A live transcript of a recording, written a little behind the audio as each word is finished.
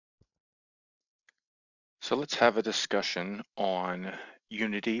So let's have a discussion on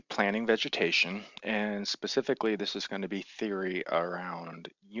Unity planning vegetation, and specifically this is going to be theory around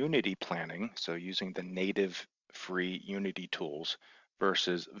Unity planning, so using the native free Unity tools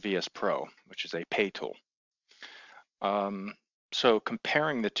versus VSPro, which is a pay tool. Um, so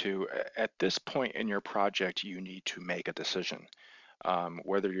comparing the two, at this point in your project, you need to make a decision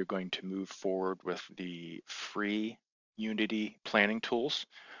whether you're going to move forward with the free Unity planning tools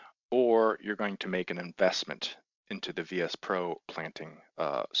or you're going to make an investment into the VS Pro planting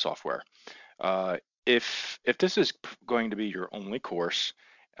software. Uh, if this is going to be your only course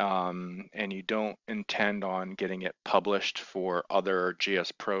and you don't intend on getting it published for other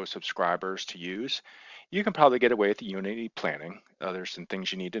GS Pro subscribers to use, you can probably get away with the Unity planning. There's some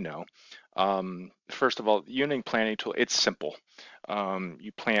things you need to know. First of all, the Unity planning tool, it's simple.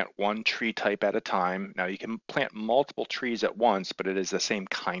 You plant one tree type at a time. Now you can plant multiple trees at once, but it is the same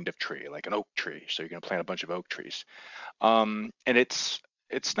kind of tree, like an oak tree. So you're going to plant a bunch of oak trees. And it's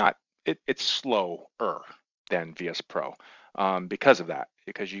not it's slower than VS Pro because of that,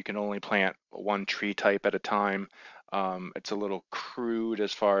 because you can only plant one tree type at a time. It's a little crude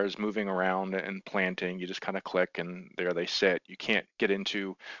as far as moving around and planting. You just kind of click and there they sit. You can't get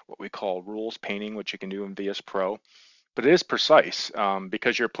into what we call rules painting, which you can do in VS Pro, but it is precise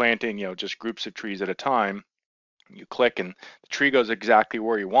because you're planting, just groups of trees at a time. You click and the tree goes exactly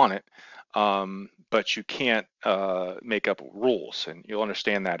where you want it, but you can't make up rules, and you'll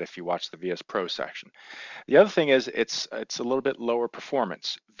understand that if you watch the VS Pro section. The other thing is it's a little bit lower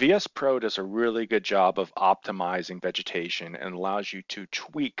performance. VS Pro does a really good job of optimizing vegetation and allows you to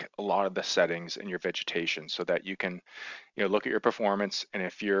tweak a lot of the settings in your vegetation so that you can look at your performance, and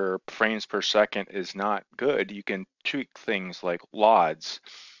if your frames per second is not good, you can tweak things like LODs,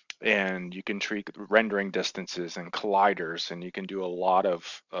 and you can tweak rendering distances and colliders, and you can do a lot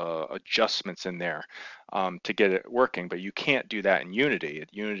of adjustments in there to get it working. But you can't do that in Unity.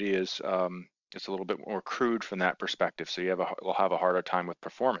 Unity is it's a little bit more crude from that perspective, so you'll have a harder time with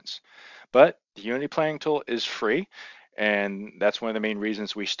performance. But the Unity planning tool is free, and that's one of the main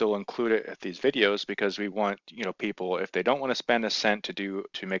reasons we still include it at these videos, because we want people, if they don't want to spend a cent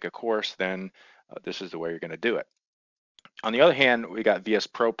to make a course, then this is the way you're going to do it. On the other hand, we got VS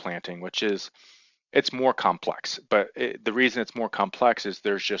Pro planting, which is it's more complex, but the reason it's more complex is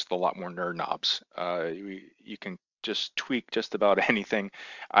there's just a lot more nerd knobs. You can just tweak just about anything.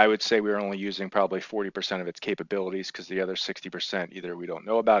 I would say we're only using probably 40% of its capabilities, because the other 60% either we don't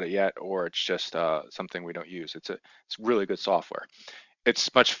know about it yet or it's just something we don't use. It's really good software.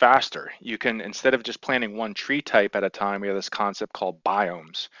 It's much faster. You can, instead of just planting one tree type at a time, we have this concept called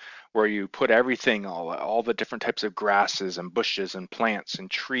biomes, where you put everything, all the different types of grasses and bushes and plants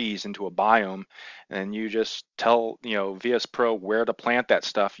and trees into a biome, and you just tell, VS Pro where to plant that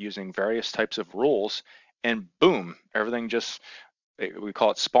stuff using various types of rules, and boom, everything just, we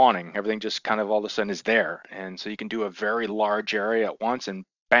call it spawning. Everything just kind of all of a sudden is there. And so you can do a very large area at once, and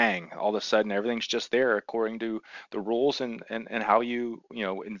bang, all of a sudden everything's just there according to the rules and how you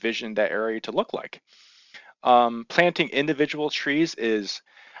envision that area to look like. Planting individual trees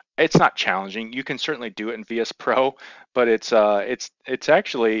it's not challenging. You can certainly do it in VS Pro, but it's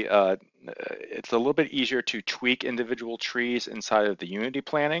actually it's a little bit easier to tweak individual trees inside of the Unity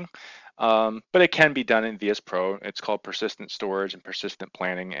planning. But it can be done in VS Pro. It's called persistent storage and persistent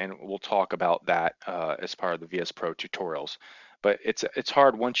planning, and we'll talk about that as part of the VS Pro tutorials. But it's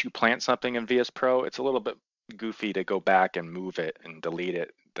hard once you plant something in VS Pro. It's a little bit goofy to go back and move it and delete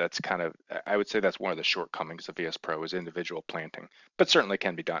it. That's kind of, I would say that's one of the shortcomings of VS Pro, is individual planting, but certainly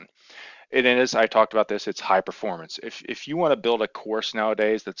can be done. It is, I talked about this, it's high performance. If you want to build a course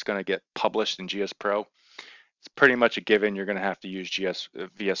nowadays that's going to get published in GS Pro, it's pretty much a given you're going to have to use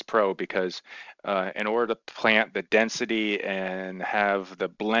VS Pro, because in order to plant the density and have the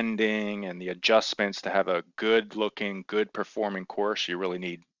blending and the adjustments to have a good looking, good performing course, you really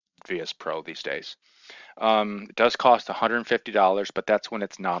need VS Pro these days. It does cost $150, but that's when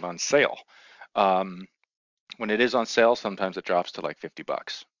it's not on sale. Um, when it is on sale, sometimes it drops to like 50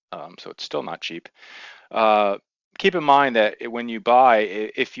 bucks. So it's still not cheap. Uh, Keep in mind that when you buy,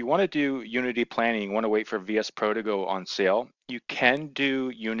 if you want to do Unity planning, you want to wait for VS Pro to go on sale, you can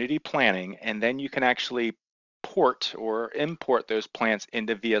do Unity planning, and then you can actually port or import those plants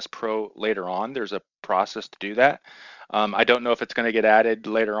into VS Pro later on. There's a process to do that. I don't know if it's going to get added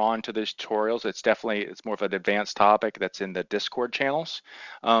later on to these tutorials. It's more of an advanced topic that's in the Discord channels,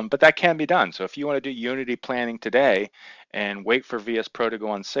 but that can be done. So if you want to do Unity planning today and wait for VS Pro to go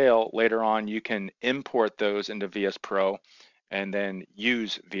on sale, later on you can import those into VS Pro and then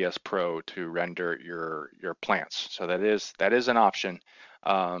use VS Pro to render your plants. So that is an option.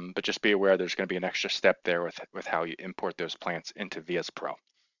 But just be aware there's going to be an extra step there with how you import those plants into VSPro.